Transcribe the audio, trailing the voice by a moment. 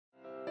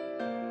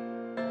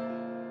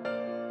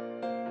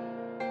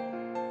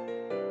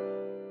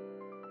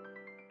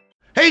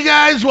Hey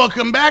guys,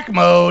 welcome back.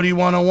 Modii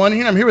 101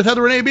 here. I'm here with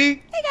Heather and AB.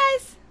 Hey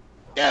guys.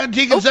 Yeah,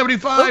 Teagan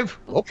 75.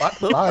 Oh,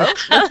 bye.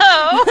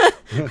 Hello.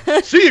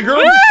 See you,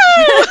 girl.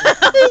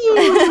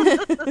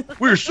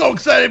 We're so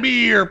excited to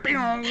be here.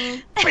 Let's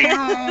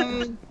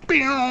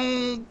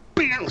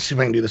see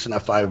if I can do this in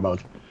F5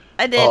 mode.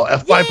 I did. Oh,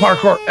 F5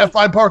 parkour.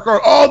 F5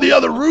 parkour. Oh, the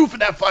other roof in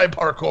F5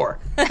 parkour.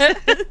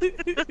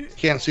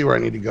 Can't see where I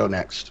need to go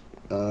next.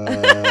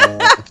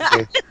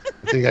 I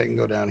think I can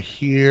go down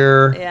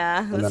here. Yeah,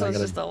 and then I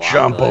just gotta a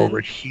jump over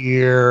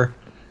here.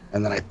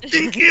 And then I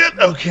think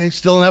okay,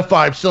 still in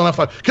F5, still in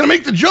F5. Can I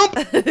make the jump?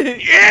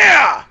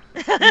 Yeah!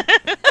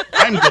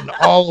 I'm getting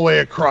all the way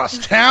across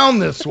town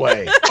this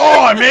way.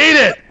 Oh, I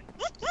made it!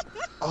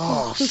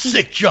 Oh,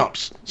 sick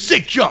jumps.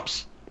 Sick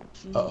jumps.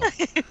 Oh,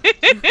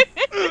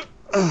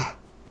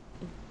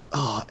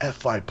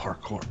 F5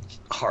 parkour.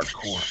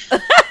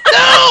 Hardcore.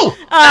 No!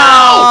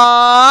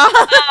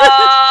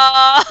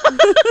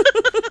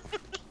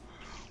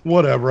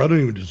 Whatever, I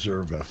don't even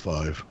deserve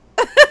F5.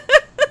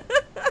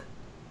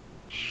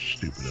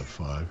 Stupid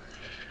F5.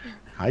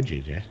 Hi,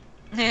 JJ.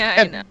 Yeah,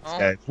 I know.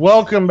 Guys,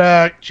 welcome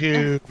back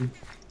to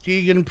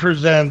Teagan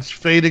Presents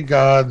Faded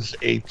Gods,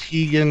 a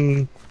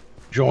Teagan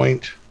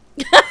joint.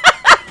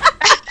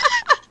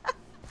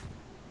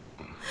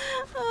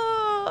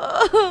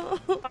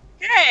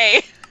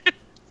 Okay.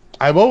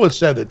 I've always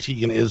said that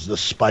Teagan is the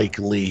Spike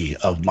Lee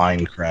of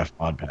Minecraft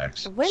mod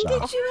packs. When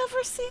did you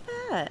ever say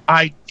that?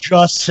 I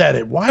just said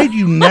it. Why do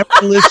you never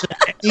listen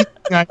to anything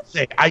I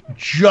say? I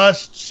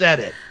just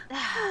said it.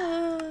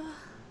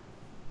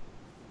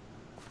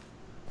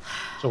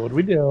 So what are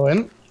we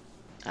doing?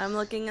 I'm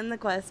looking in the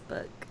quest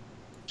book.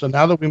 So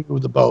now that we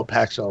move the boat,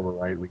 Pack's over,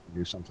 right? We can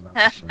do something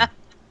else. So.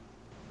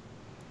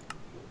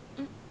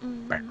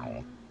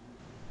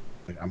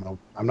 I'm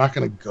not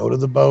gonna go to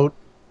the boat.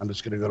 I'm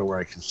just gonna go to where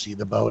I can see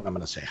the boat, and I'm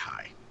gonna say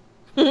hi.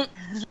 You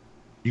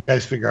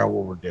guys figure out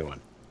what we're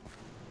doing.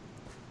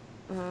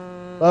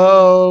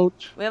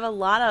 Boat. We have a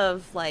lot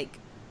of like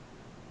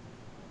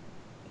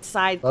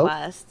side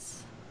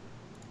quests.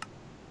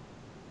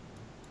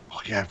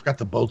 Oh yeah, I forgot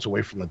the boat's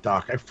away from the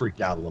dock. I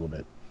freaked out a little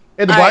bit.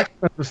 Hey, the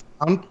blacksmith is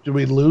down. Did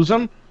we lose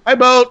him? Hi,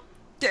 boat.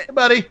 Hey,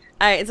 buddy.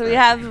 All right, so we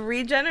have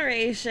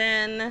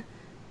regeneration,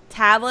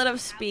 tablet of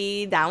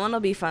speed. That one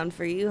will be fun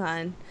for you,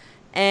 hon.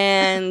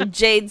 And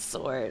jade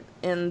sword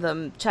in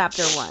the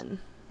chapter 1.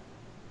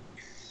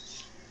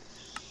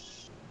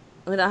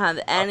 We don't have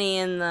any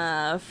in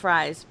the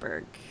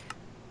Friesberg.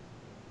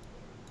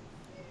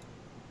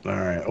 All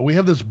right. We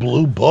have this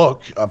blue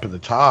book up at the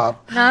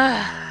top.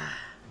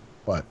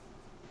 What?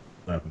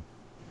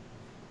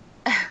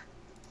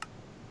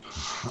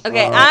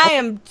 Okay, I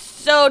am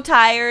so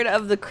tired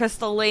of the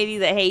crystal lady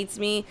that hates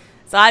me,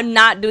 so I'm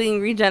not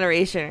doing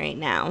regeneration right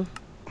now.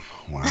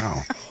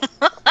 Wow.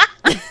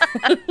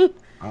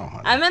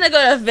 I'm gonna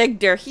go to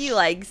Victor. He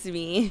likes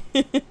me.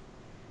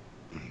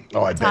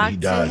 Oh, I bet he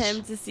does. Talk to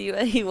him to see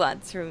what he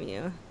wants from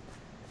you.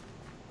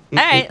 All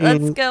right,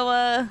 let's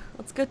go.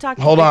 Let's go talk.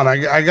 Hold on, I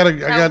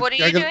got. What are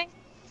you doing?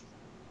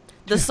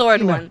 The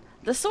sword one.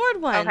 The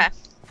sword one. Okay.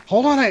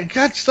 Hold on, I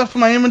got stuff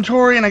in my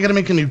inventory, and I got to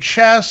make a new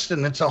chest,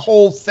 and it's a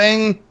whole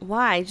thing.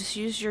 Why? Just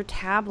use your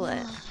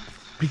tablet.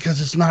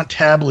 Because it's not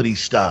tablet-y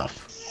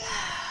stuff.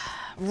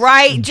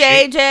 Right,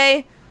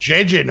 JJ.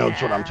 JJ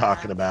knows what I'm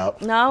talking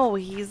about. No,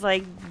 he's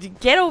like,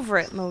 get over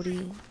it,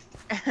 Modii.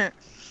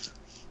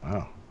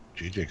 Wow,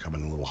 JJ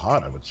coming a little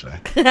hot, I would say.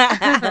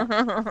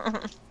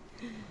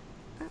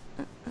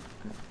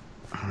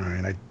 All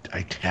right,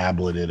 I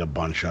tableted a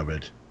bunch of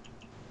it.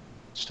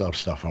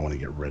 Stuff I want to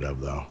get rid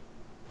of, though.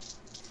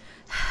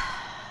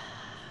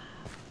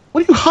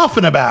 What are you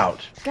huffing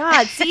about?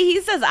 God, see,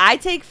 he says I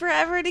take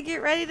forever to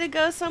get ready to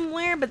go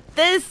somewhere, but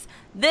this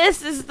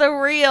is the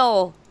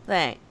real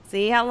thing.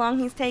 See how long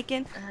he's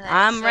taking?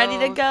 I'm ready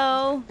to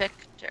go.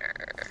 Victor.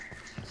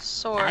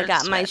 Sword. I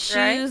got my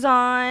shoes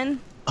on.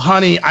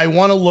 Honey, I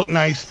want to look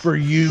nice for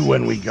you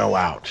when we go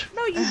out.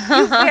 No, you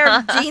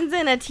wear jeans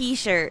and a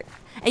t-shirt,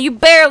 and you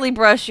barely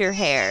brush your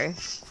hair.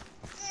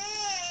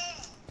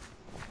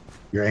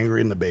 You're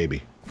angry in the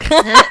baby.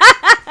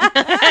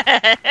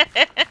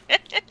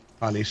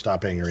 Honey,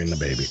 stop angering the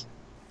baby.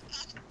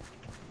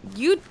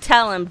 You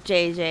tell him,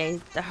 JJ.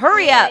 To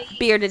hurry up,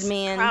 bearded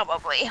man.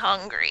 Probably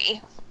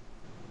hungry.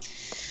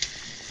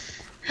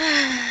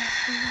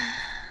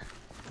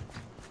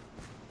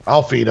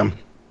 I'll feed him.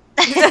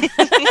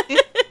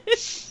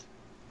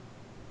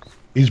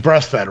 He's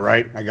breastfed,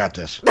 right? I got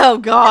this. Oh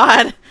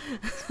God.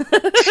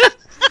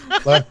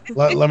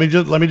 let me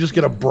just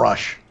get a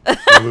brush. Where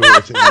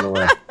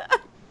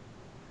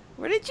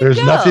did you There's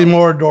go? nothing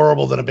more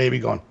adorable than a baby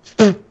going.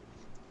 Ew!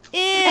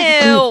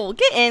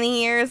 Get in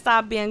here.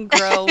 Stop being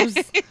gross.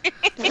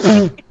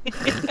 Where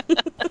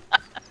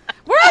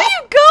are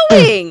you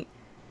going?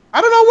 I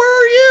don't know. Where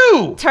are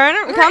you?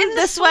 Come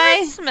this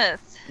way.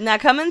 Smith. Now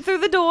come in through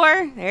the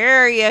door.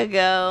 There you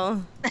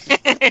go.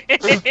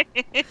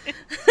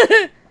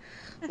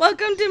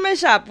 Welcome to my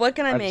shop. What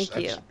can I make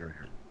you?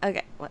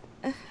 Okay. What?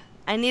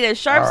 I need a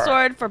sharp All right.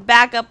 sword for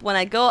backup when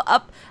I go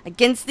up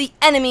against the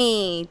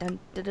enemy. Dun,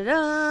 dun, dun,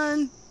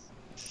 dun.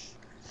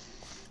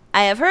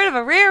 I have heard of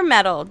a rare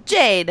metal,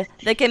 jade,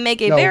 that can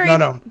make a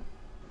No.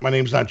 My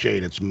name's not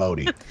Jade. It's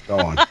Modii. Go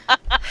on.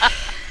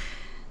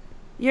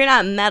 You're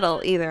not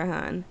metal either,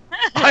 hon.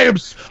 I am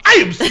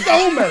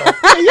so metal.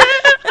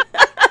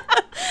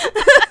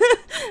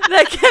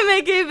 That can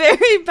make a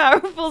very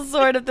powerful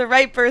sword if the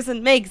right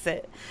person makes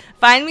it.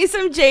 Find me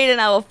some jade and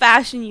I will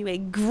fashion you a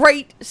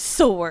great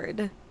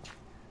sword.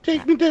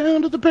 Take me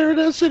down to the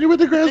paradise city where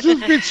the grass is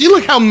green. See,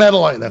 look how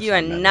metal I am. You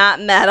are not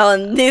metal,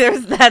 and neither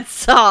is that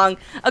song.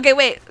 Okay,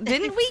 wait.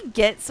 Didn't we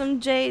get some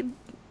jade?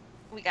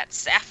 We got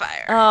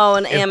sapphire. Oh,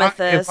 an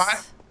amethyst.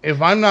 If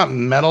I'm not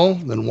metal,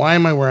 then why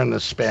am I wearing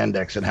this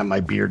spandex and have my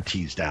beard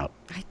teased out?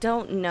 I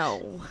don't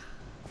know.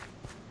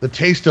 The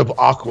taste of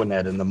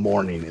Aquanet in the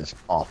morning is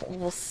awful.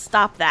 We'll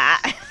stop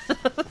that.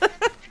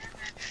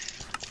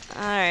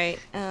 Alright,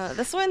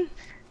 this one?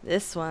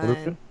 This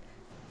one.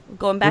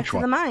 Going back Which to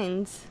one? the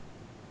mines.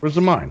 Where's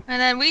the mine?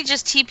 And then we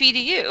just TP to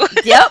you.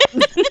 Yep.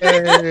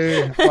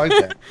 Hey, I like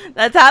that.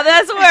 That's how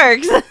this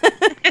works.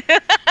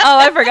 Oh,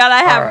 I forgot I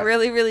have Alright.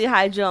 really, really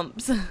high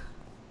jumps.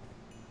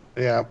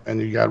 Yeah,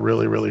 and you got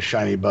really, really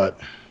shiny butt.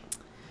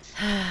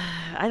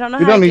 I don't know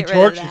You how don't to need get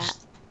rid of that.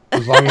 torches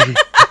as long as you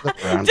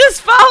flip around.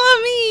 Just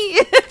follow me.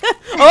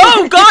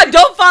 Oh, God,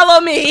 don't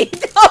follow me.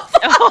 Don't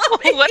follow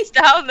me. What's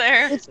down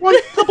there? It's one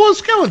couple of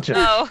skeletons.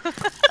 Oh.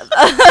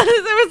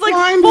 There was like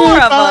Blinded 4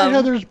 by of them.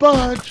 Heather's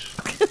butt.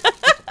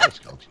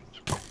 Skeletons.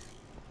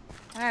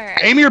 Alright.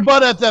 Aim your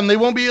butt at them. They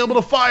won't be able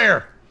to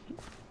fire.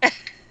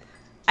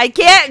 I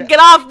can't get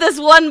off this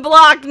one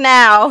block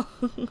now.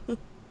 I'm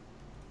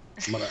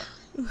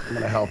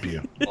gonna help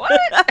you. What?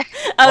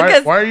 Oh,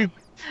 'cause- Why are you?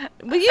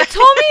 well, you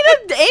told me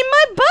to aim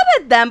my butt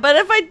at them, but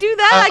if I do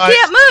that, I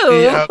can't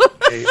move. Yeah,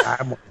 okay,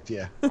 I'm with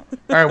you. All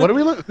right, what do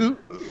we look? We're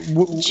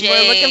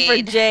looking for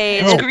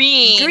jade. No. It's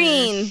green.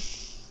 Green.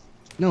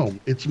 No,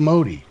 it's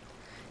Modii.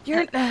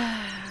 You're.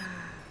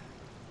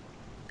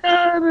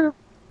 I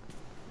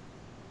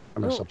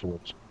messed up the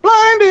words.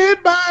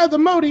 Blinded by the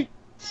Modii.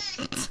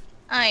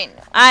 I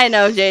know. I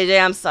know,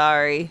 JJ. I'm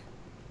sorry.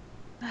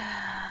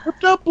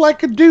 Ripped up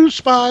like a deuce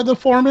by the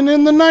foreman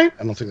in the night.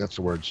 I don't think that's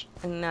the words.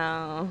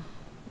 No.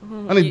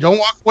 Honey, don't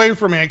walk away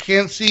from me. I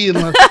can't see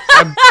unless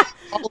I'm...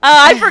 Oh,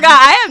 I forgot.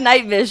 I have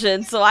night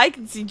vision, so I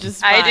can see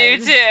just fine. I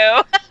do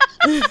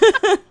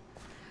too.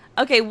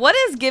 Okay, what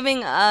is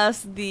giving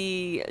us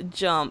the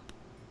jump?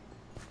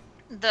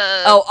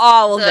 Oh,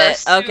 All of it.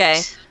 suit.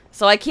 Okay.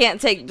 So I can't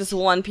take just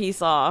one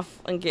piece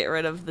off and get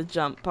rid of the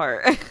jump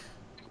part.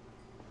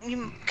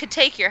 You could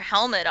take your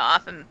helmet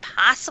off and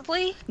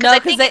possibly. No, I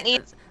because think it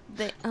needs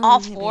oh, all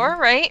maybe. 4,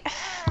 right?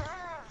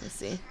 Let's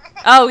see.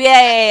 Oh,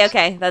 yeah.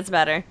 Okay, that's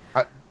better.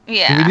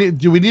 Yeah.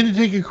 Do we need to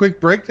take a quick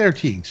break there,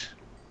 Teags?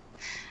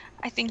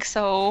 I think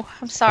so.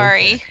 I'm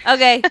sorry.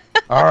 Okay.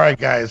 All right,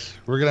 guys.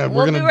 We're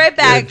We'll gonna be right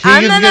back.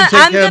 Teagan's gonna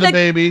take care of the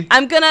baby.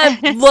 I'm gonna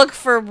look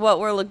for what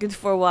we're looking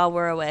for while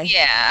we're away.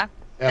 Yeah.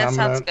 Yeah, That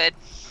sounds good.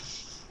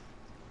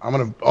 I'm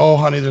gonna. Oh,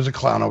 honey, there's a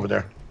clown over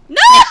there. No!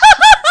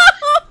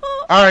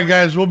 All right,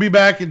 guys. We'll be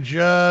back in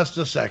just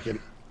a second.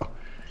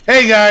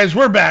 Hey, guys,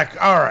 we're back.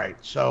 All right.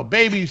 So,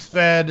 baby's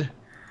fed.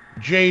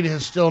 Jade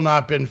has still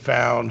not been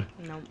found.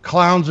 Nope.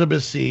 Clowns have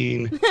been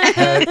seen.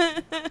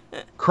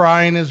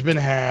 Crying has been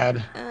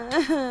had.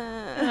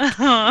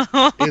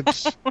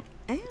 It's.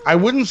 I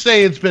wouldn't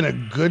say it's been a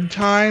good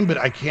time, but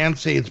I can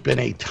say it's been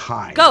a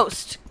time.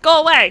 Ghost,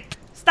 go away!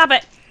 Stop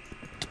it!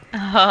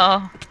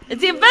 Oh.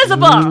 It's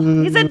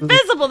invisible! He's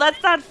invisible!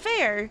 That's not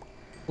fair!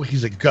 Well,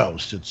 he's a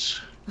ghost. It's.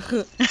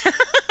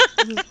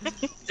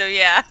 So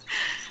yeah.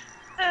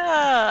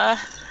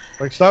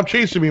 Like, stop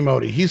chasing me,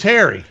 Modii. He's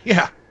hairy.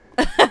 Yeah.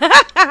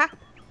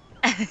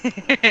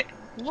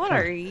 What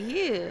are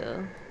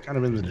you? Kind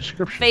of in the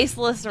description.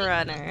 Faceless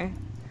runner.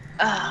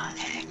 Oh,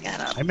 okay, got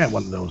up. I meant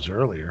one of those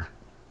earlier.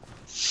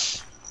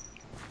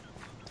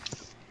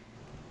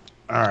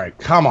 All right,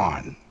 come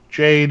on,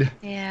 Jade.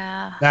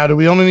 Yeah. Now, do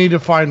we only need to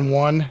find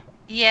one?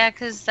 Yeah,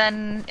 because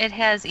then it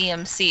has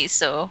EMC,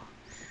 so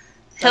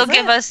he'll Does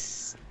give it?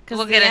 us. 'Cause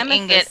We'll the get an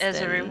amethyst ingot as a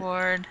didn't.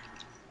 reward.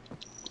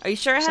 Are you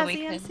sure it So has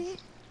we EMC?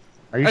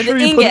 Are you Or sure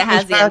the you put ingot in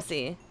has this pack?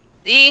 EMC?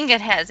 The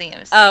ingot has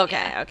EMC. Oh,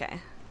 okay, okay.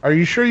 Are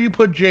you sure you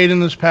put Jade in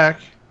this pack?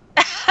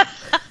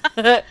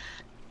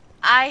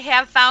 I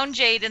have found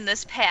Jade in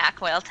this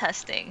pack while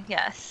testing.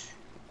 Yes.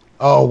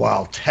 Oh,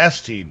 while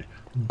testing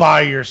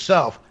by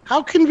yourself.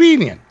 How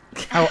convenient.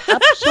 How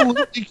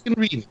absolutely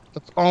convenient.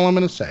 That's all I'm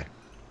going to say.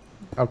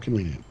 How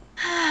convenient.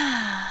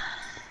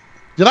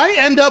 Did I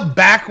end up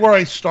back where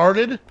I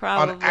started?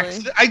 Probably. On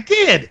accident? I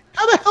did.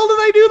 How the hell did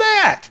I do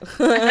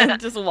that?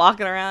 Just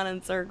walking around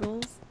in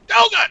circles.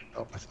 Oh, God.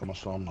 Oh, I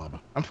almost fell in lava.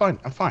 I'm fine.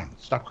 I'm fine.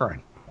 Stop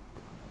crying.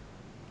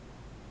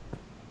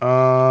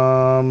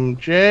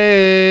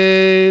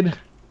 Jade.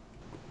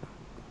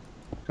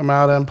 Come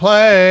out and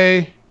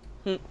play.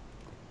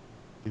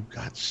 You've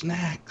got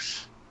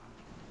snacks.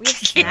 We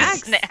have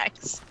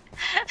snacks. Snacks.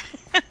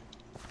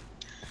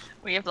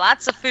 We have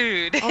lots of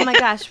food. Oh my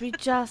gosh, we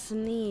just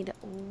need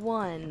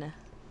one.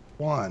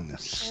 one.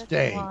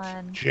 Stank.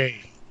 one.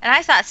 Jade. And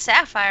I thought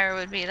sapphire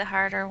would be the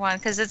harder one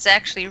because it's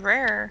actually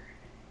rare.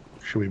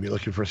 Should we be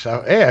looking for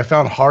Hey, I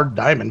found hard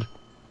diamond.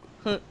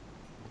 Oh,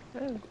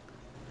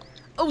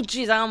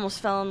 jeez, I almost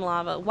fell in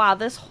lava. Wow,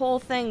 this whole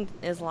thing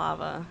is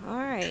lava. All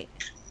right.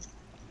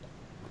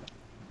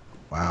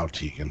 Wow,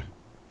 Teagan.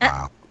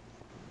 Wow.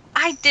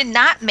 I did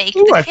not make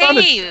Ooh, the I found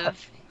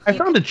cave. I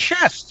found a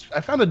chest.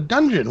 I found a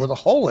dungeon with a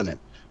hole in it.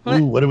 What?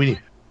 Ooh, what do we need?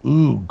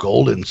 Ooh,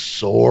 golden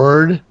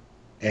sword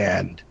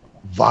and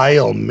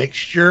vile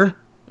mixture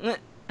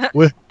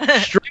with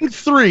strength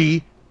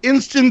 3,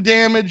 instant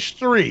damage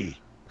 3.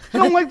 I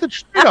don't like the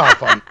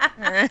trade-off on.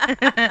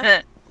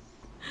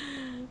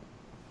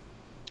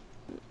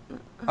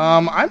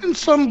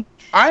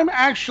 I'm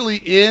actually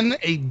in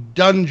a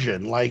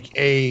dungeon, like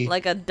a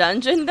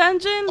dungeon?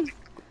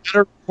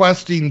 better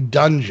questing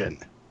dungeon.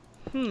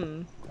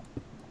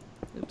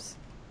 Oops.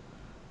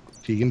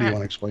 Teagan, do you want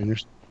to explain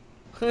yourself?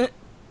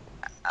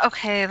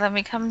 Okay, let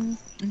me come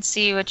and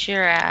see what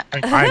you're at.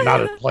 I'm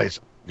not at a place.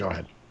 Go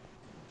ahead.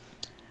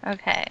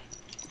 Okay.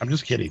 I'm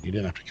just kidding. You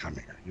didn't have to come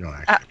here. You don't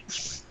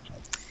actually.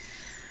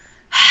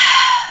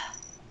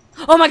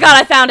 Oh my god,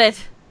 I found it!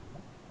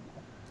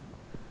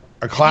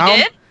 A clown? You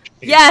did?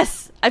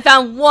 Yes! I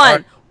found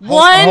one!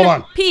 Right, hold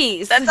on.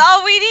 Piece! That's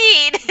all we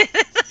need.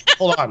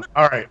 Hold on.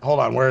 All right, hold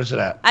on. Where is it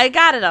at? I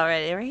got it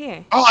already, right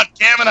here. Oh,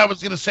 damn it. I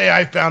was going to say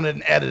I found it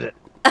and edit it.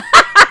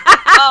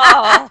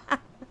 Oh.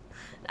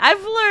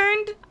 I've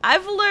learned.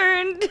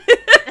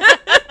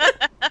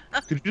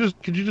 Could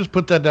you just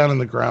put that down in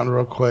the ground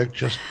real quick?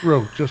 Just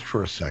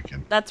for a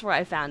second. That's where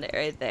I found it,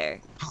 right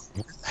there.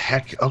 What the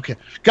heck? Okay.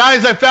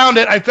 Guys, I found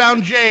it. I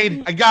found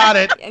Jade. I got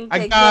it.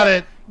 I got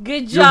it.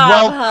 Good You're job,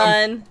 welcome.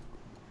 hun.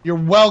 You're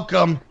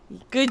welcome.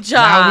 Good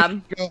Now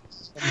job. we go.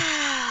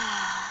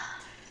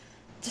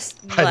 Just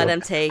I let don't-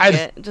 him take I-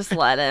 it. Just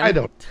let him. I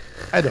don't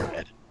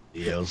edit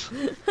videos.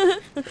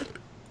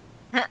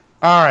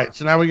 All right,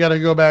 so now we got to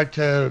go back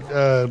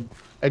to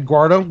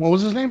Eduardo. What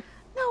was his name?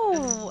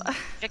 No.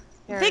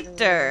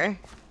 Victor.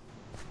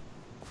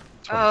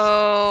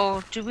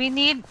 Oh, do we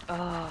need...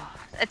 Oh,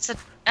 it's an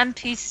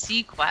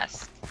NPC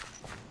quest.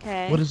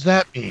 Okay. What does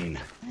that mean?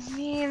 It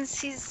means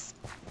he's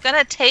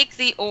gonna take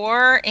the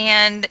ore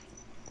and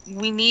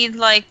we need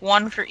like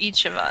one for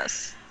each of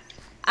us.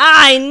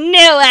 I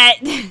knew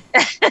it.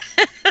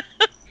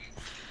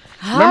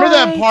 Remember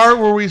that part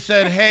where we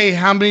said, "Hey,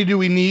 how many do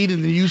we need?"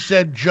 and then you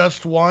said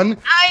just one?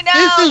 I know!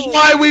 This is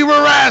why we were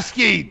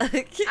asking.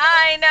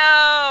 I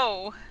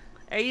know!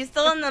 Are you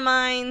still in the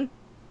mine?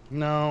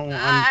 No,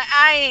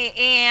 I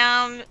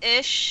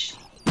am-ish.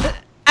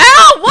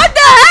 Ow! What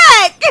the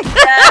heck?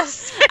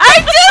 Yes.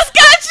 I just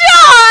got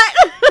shot.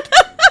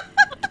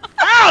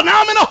 Ow!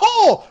 Now I'm in a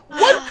hole.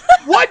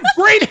 What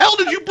great hell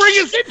did you bring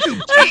us into,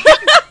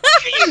 Teagan?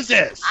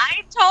 Jesus!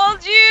 I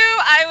told you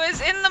I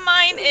was in the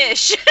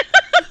mine-ish.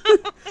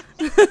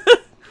 How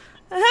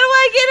do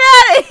I get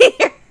out of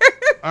here?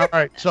 All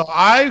right, so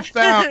I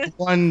found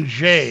one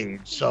Jade.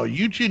 So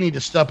you two need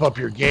to step up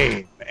your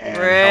game. And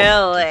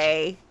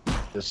Really?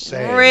 Just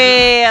saying.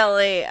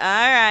 Really? All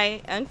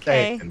right.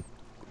 Okay. Saying.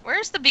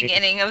 Where's the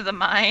beginning of the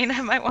mine?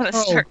 I might want to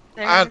start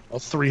there. I don't know,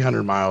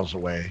 300 miles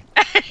away.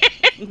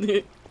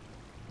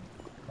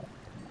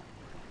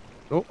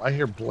 Oh, I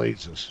hear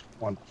blazes.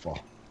 Wonderful.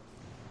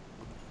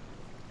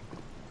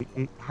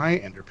 Hi,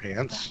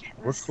 Enderpants. Okay,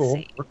 We're let's cool.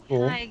 see. We're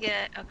cool. Can I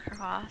get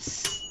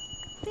across?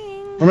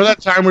 Ding. Remember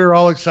that time we were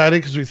all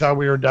excited because we thought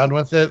we were done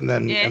with it, and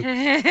then Yeah.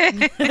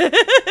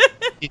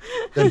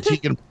 then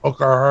Teagan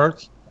broke our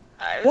hearts.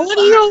 I Why was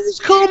do you always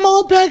call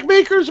mod pack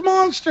makers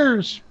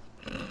monsters?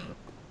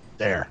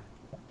 There.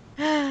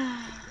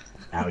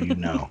 Now you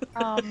know.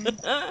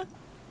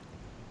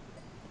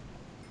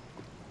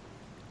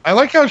 I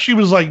like how she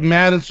was like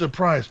mad and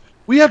surprised.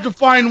 We have to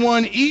find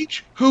one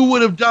each. Who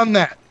would have done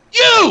that?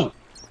 You!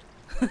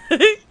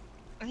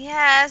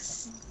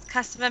 Yes,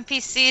 custom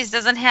NPCs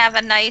doesn't have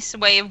a nice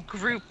way of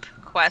group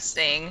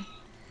questing,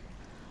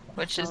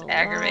 which is A lot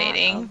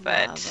aggravating, of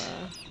but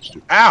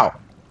lava. Ow!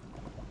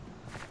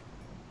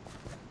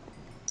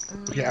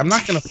 Okay, I'm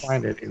not gonna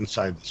find it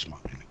inside this mine.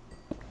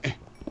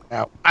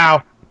 Ow!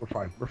 Ow! We're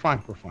fine. We're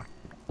fine. We're fine.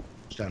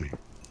 It's down here.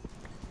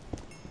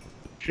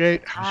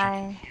 Jade,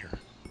 I... here.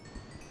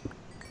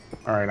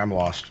 All right, I'm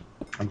lost.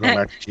 I'm going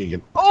back to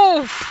Teagan.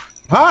 Oh!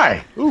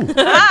 Hi! Ooh,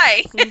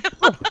 Hi!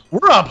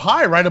 we're up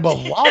high, right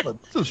above lava.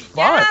 This is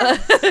fun.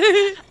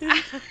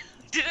 I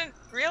didn't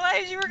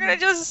realize you were gonna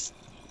just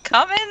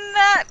come in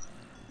that.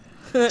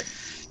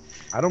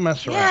 I don't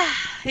mess around.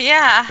 Yeah,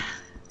 yeah.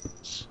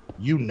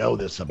 You know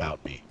this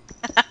about me.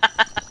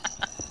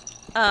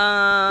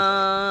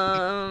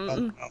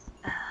 Like,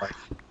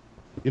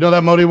 you know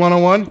that Modii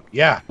 101?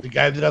 Yeah, the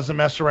guy that doesn't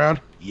mess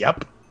around?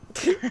 Yep.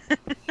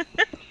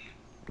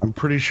 I'm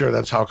pretty sure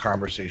that's how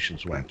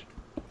conversations went.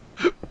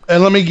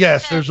 And let me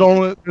guess, there's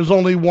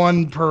only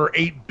one per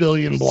 8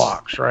 billion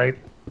blocks, right?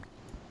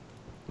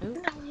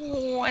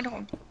 No, I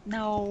don't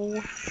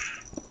know.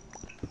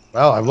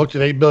 Well, I've looked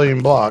at 8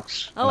 billion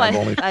blocks. Oh, and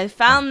I've only... I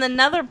found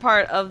another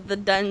part of the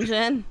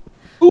dungeon.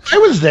 Ooh, I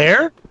was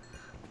there.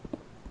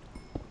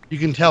 You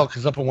can tell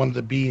because up on one of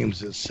the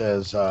beams it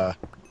says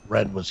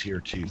Red was here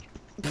too.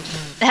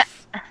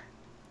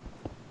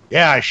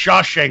 Yeah, I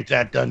Shawshanked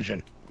that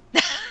dungeon.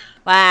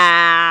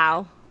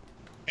 Wow.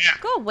 Yeah.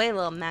 Go away,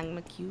 little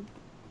magma cube.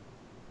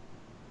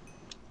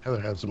 Heather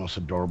has the most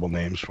adorable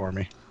names for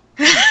me.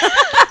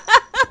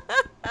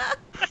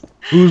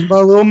 Who's my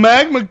little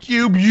magma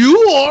cube? You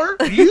are.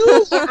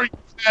 You are, you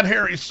fat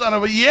hairy son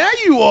of a. Yeah,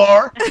 you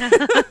are.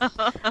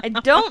 I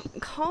don't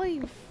call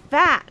you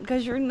fat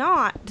because you're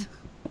not.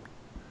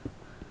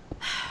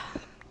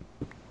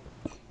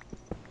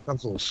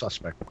 Sounds a little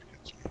suspect.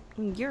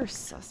 You're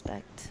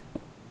suspect.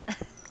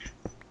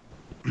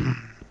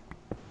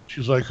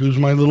 She's like, "Who's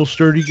my little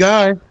sturdy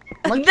guy?"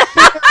 I'm like,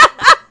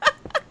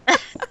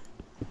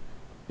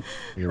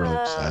 you're really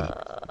excited.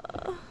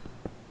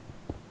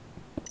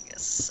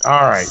 Yes.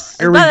 All right,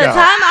 here we By the go.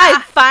 time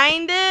I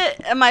find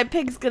it, my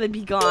pig's gonna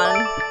be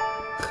gone.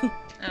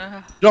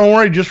 Don't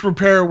worry, just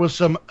repair it with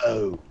some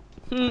O.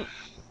 Hmm.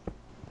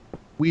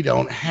 We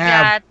don't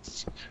have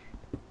Got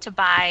to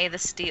buy the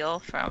steel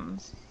from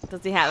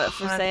Does he have it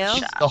for one of sale?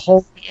 shops. the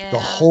whole. Yeah. The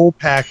whole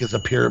pack is a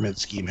pyramid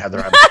scheme,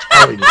 Heather. I'm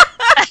telling you.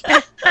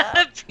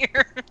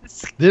 Pyramid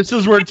scheme. This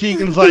is where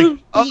Teagan's like,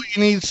 "Oh,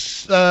 you need.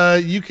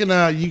 You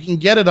can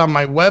get it on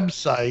my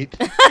website."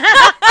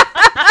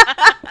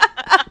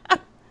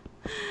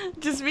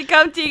 Just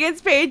become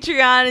Teagan's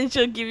Patreon and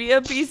she'll give you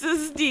a piece of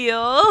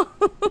steel.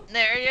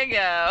 There you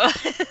go.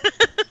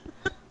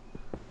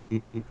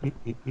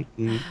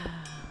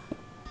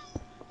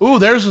 Ooh,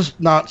 there's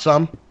not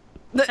some.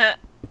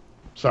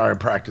 Sorry, I'm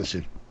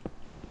practicing.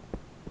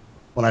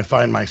 When I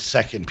find my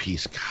second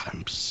piece, God,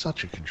 I'm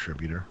such a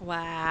contributor.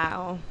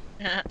 Wow.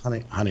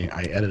 Honey,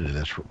 I edited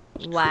this.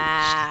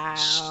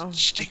 Wow.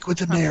 Stick with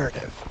the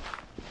narrative.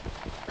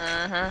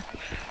 Uh-huh.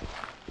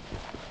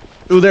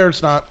 Ooh, there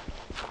it's not.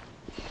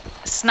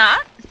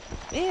 Snot?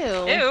 Ew.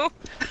 Ew.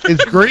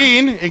 It's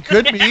green. It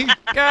could be.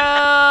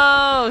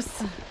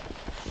 Gross.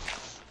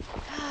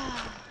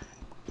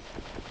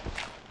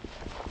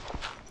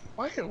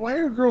 Why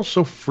are girls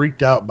so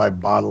freaked out by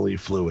bodily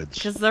fluids?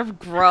 Because they're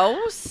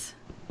gross?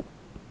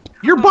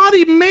 Your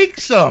body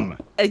makes them.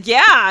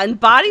 Yeah, and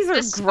bodies are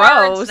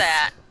Discards gross.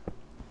 that.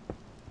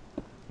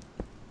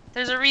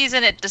 There's a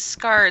reason it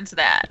discards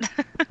that.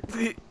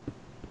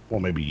 Well,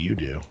 maybe you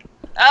do.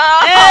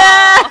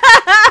 Oh!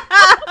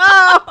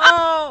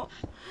 Oh!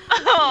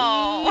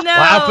 No.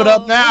 Laugh it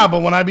up now,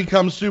 but when I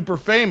become super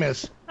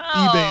famous,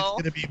 eBay's Oh.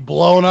 gonna be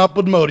blown up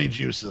with Modii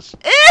juices.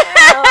 Ew.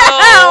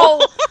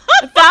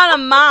 I found a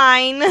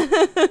mine.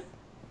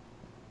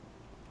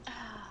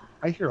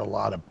 I hear a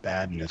lot of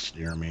badness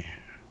near me.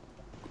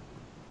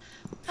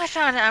 I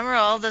found an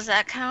emerald. Does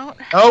that count?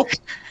 Oh,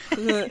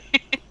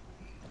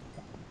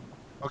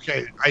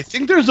 okay. I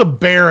think there's a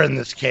bear in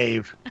this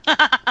cave.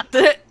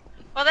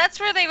 Well, that's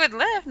where they would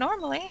live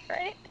normally,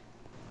 right?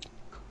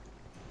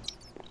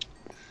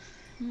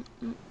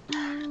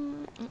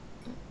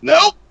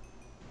 Nope.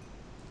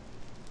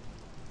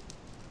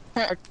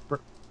 Okay.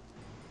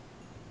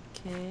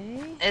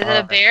 Is it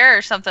a bear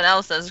or something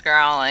else that's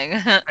growling?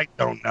 I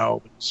don't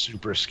know. It's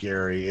super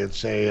scary.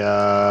 It's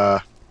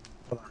a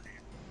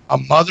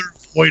mother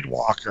void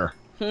walker.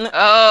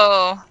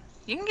 Oh,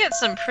 you can get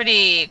some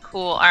pretty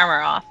cool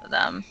armor off of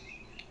them.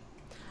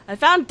 I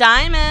found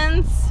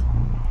diamonds.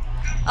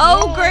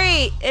 Oh, Yeah.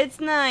 great. It's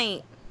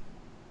night.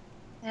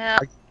 Yeah.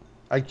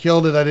 I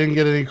killed it. I didn't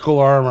get any cool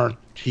armor,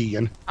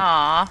 Teagan.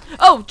 Aw.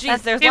 Oh, jeez,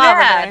 That's there's too lava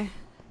bad. there.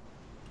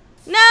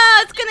 No,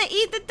 it's gonna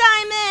eat the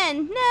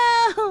diamond.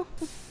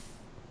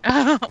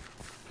 No.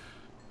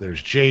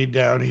 There's jade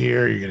down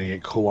here. You're gonna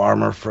get cool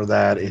armor for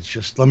that. It's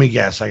just, let me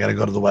guess. I gotta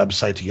go to the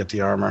website to get the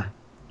armor.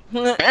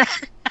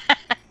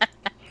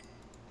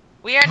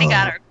 We already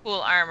got our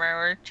cool armor.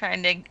 We're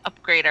trying to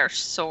upgrade our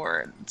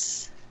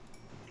swords.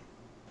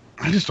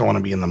 I just don't want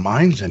to be in the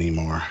mines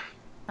anymore.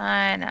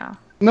 I know.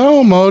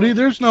 No, Modii,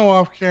 there's no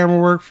off-camera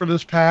work for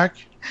this pack.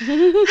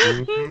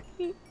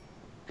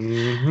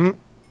 Mm-hmm.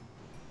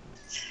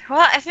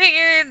 Well, I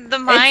figured the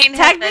mine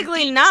had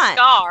technically a deep not.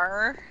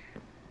 scar.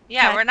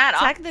 Yeah, we're not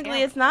off Technically,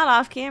 camera. it's not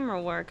off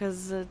camera work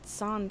because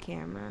it's on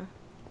camera.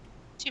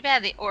 Too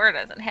bad the ore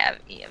doesn't have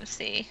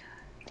EMC.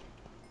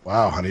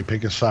 Wow, honey,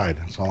 pick a side.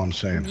 That's all I'm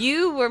saying.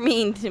 You were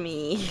mean to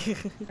me.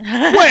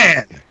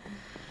 When?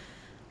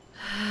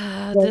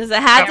 Does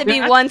it have to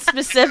be one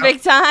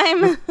specific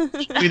time?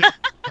 We don't have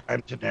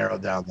time to narrow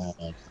down that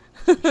one.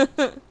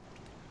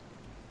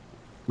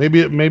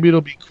 Maybe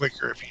it'll be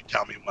quicker if you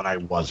tell me when I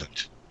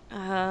wasn't.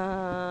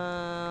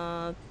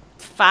 5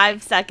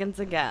 seconds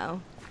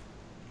ago.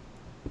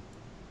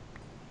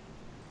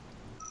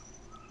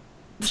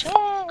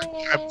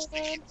 I was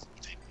thinking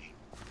something.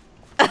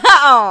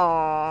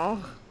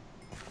 Oh.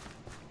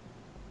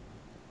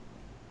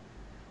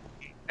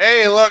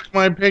 Hey, look,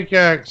 my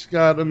pickaxe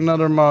got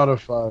another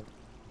modifier.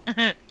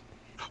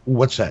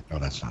 What's that? No,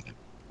 that's not it.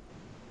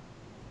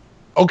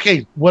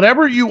 Okay,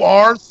 whatever you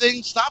are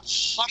thing, stop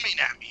summing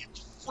at me.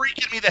 It's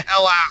freaking me the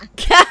hell out.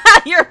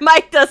 Your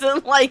mic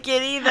doesn't like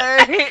it either.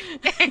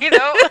 You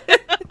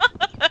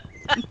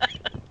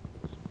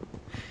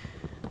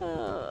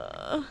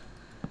know?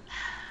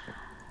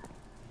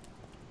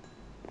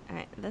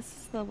 This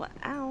is the one.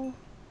 Ow.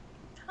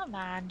 Come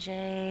on,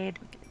 Jade.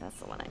 Okay, that's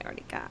the one I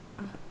already got.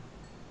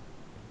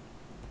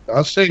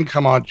 Us saying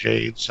 "Come on,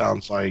 Jade"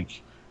 sounds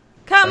like.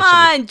 Come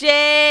on,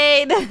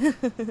 Jade!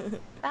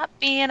 Stop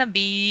being a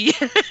bee.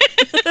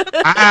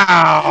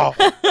 Ow!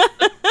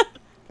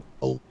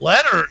 The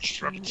letters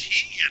from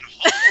Teagan.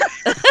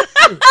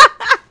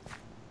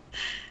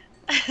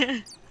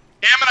 Damn it!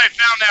 I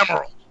found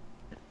Emerald.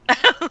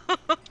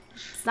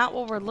 It's not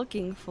what we're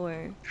looking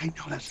for. I know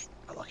that's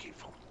what I'm looking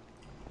for.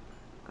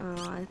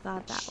 Oh, I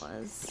thought that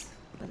was,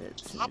 but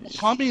it's Stop not.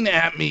 humming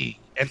at me,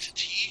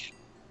 entity.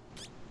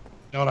 You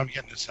know what? I'm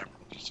getting this Emerald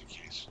just in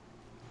case.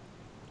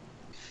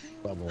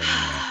 Level in there.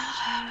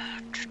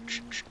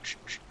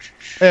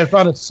 Hey, I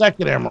found a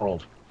second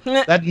Emerald.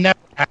 That never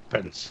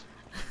happens.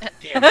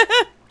 Damn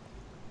it.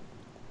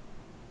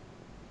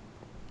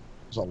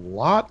 There's a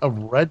lot of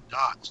red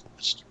dots in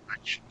this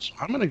direction, so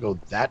I'm going to go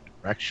that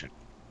direction.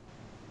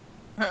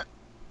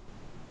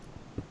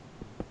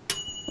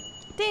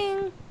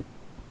 Ding!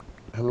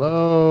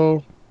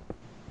 Hello?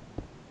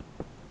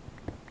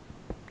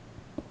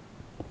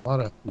 A lot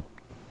of...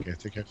 Okay, I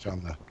think I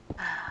found the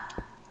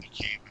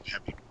cave of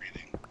heavy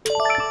breathing.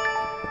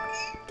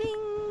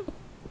 Ding!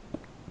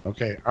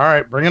 Okay,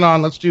 alright, bring it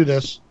on. Let's do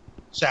this.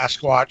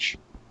 Sasquatch.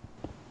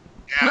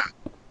 Yeah.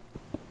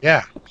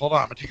 Yeah, hold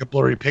on. I'm going to take a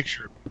blurry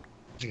picture.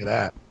 Look at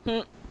that.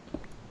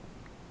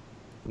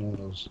 One of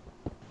those.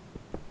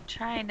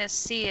 Trying to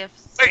see if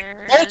Wait,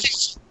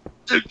 there's...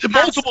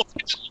 multiple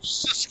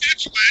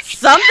Saskatchewan.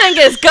 Something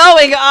is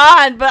going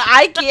on, but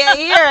I can't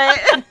hear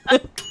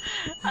it.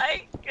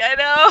 I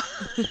know.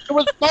 There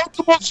was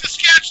multiple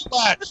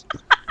Saskatchewan.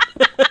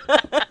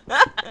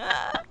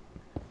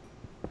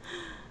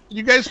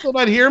 You guys still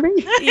not hear me?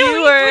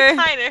 You were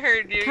kind of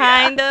heard you.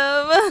 kind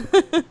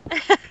of.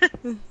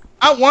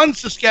 Not one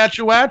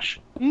Saskatchewan,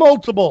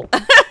 multiple.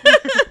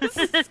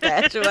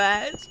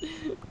 Saskatchewan.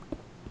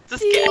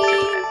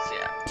 Saskatchewan,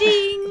 yeah.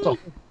 Ding!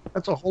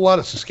 That's a whole lot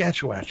of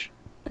Saskatchewan.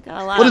 I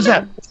got a lot What of is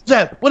that? them. What's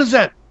that? What is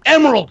that?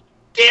 Emerald!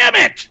 Damn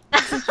it!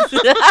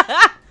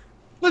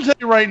 Let me tell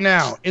you right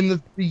now, in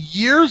the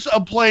years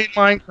of playing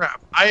Minecraft,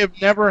 I have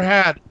never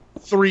had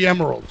 3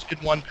 emeralds in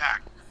one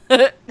pack. I'm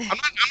not talking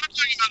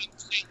about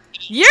it.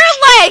 You're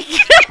like,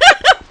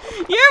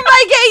 your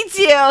mic hates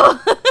you.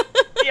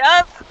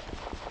 Yep.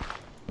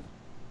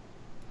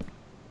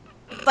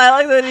 I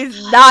like that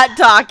he's not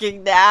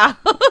talking now.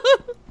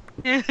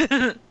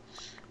 Come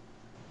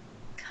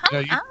Yeah,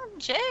 you- on,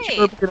 Jade.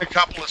 You're in a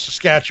couple of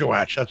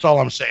Saskatchewan. That's all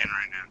I'm saying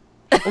right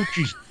now. Oh,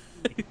 jeez.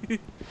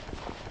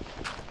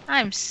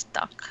 I'm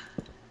stuck.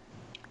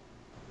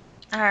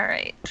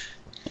 Alright.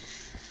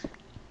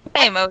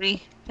 Hey,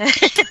 Modii.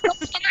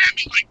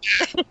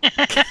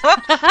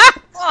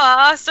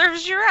 Aw,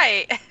 serves you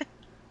right.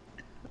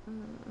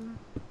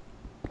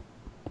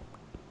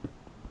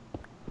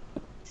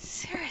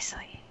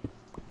 Seriously.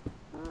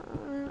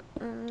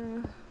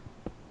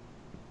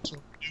 So,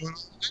 doing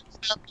the next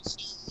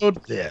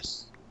episode,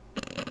 this.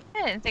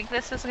 I didn't think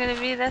this was going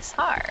to be this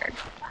hard.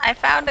 I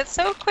found it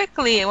so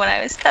quickly when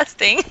I was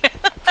testing.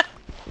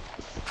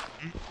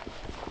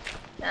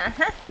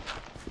 Uh-huh.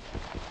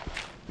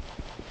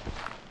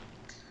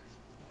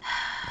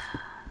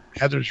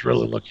 Heather's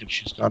really looking.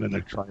 She's gone in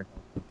a triangle.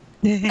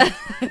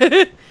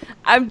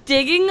 I'm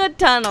digging a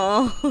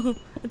tunnel.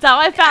 That's how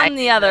I found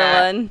the other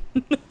one.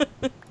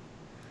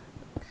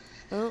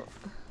 Oh.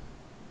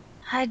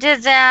 I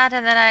did that,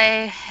 and then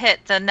I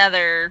hit the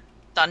nether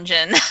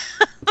dungeon.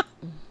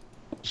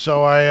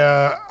 So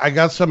I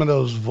got some of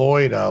those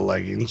void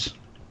leggings.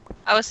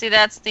 Oh, see,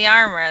 that's the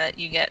armor that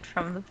you get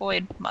from the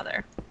Void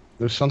Mother.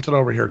 There's something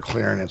over here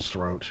clearing its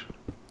throat.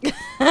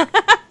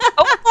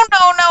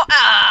 Oh, no.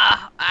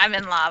 Ah, I'm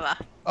in lava.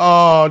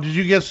 Oh, did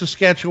you get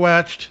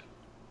Saskatchewatched?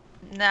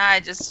 Nah, I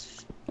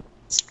just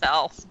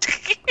fell.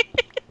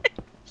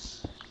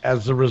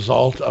 As a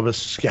result of a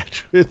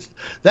Saskatchewan.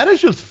 That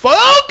is just fun.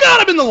 Oh,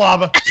 God, I'm in the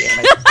lava.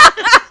 Damn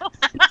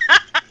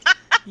it.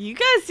 You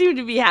guys seem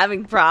to be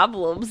having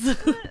problems.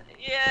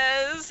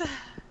 Yes.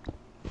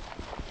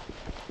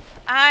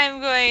 I'm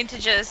going to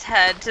just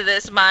head to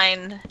this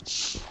mine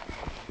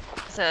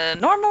the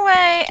normal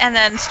way and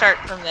then start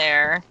from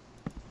there.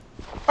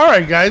 All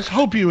right, guys.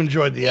 Hope you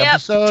enjoyed the Yep.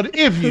 episode.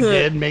 If you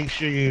did, make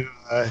sure you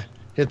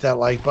hit that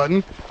like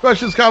button.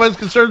 Questions, comments,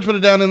 concerns, put it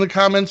down in the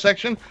comments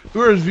section.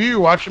 Whoever's view you're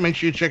watching, make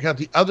sure you check out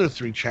the other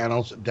 3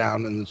 channels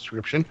down in the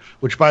description.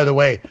 Which, by the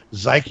way,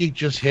 Zyke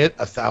just hit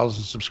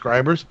 1,000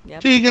 subscribers.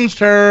 Yep. Teagan's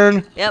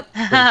turn. Yep.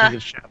 Go to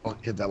Teagan's channel,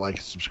 hit that like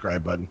and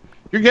subscribe button.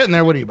 You're getting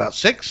there. What are you, about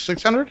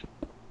 600?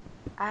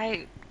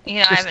 I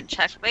haven't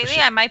checked lately.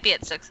 I might be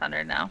at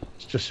 600 now.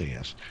 Just say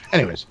yes.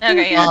 Anyways,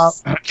 Okay,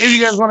 yes. if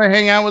you guys want to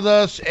hang out with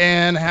us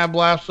and have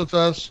laughs with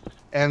us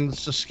and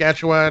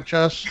Saskatchewan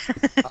us,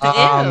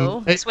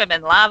 Ew. Swim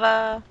in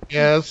lava.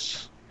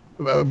 yes,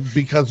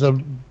 because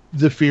of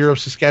the fear of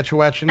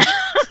Saskatchewan.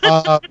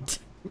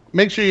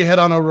 Make sure you head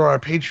on over to our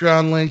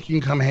Patreon link. You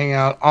can come hang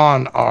out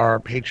on our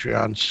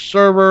Patreon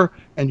server,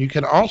 and you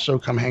can also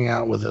come hang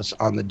out with us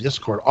on the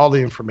Discord. All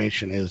the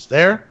information is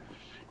there.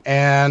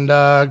 And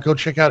go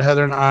check out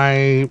Heather and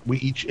I. We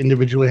each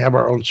individually have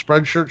our own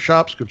Spreadshirt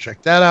shops. Go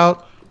check that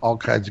out. All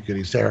kinds of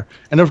goodies there.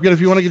 And don't forget, if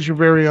you want to get your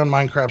very own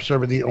Minecraft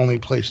server, the only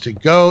place to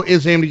go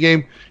is Aim to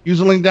Game. Use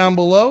the link down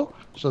below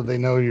so they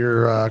know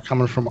you're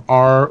coming from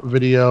our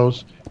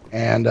videos.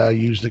 And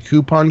use the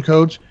coupon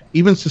codes.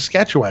 Even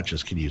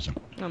Saskatchewatches can use them.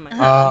 Oh my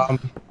God.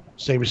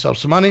 Save yourself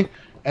some money.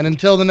 And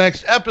until the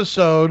next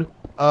episode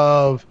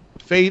of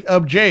Fate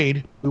of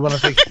Jade, we want to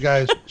thank you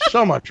guys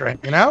so much for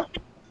hanging out.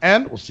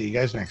 And we'll see you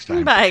guys next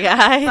time. Bye,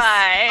 guys.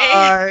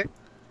 Bye. Bye.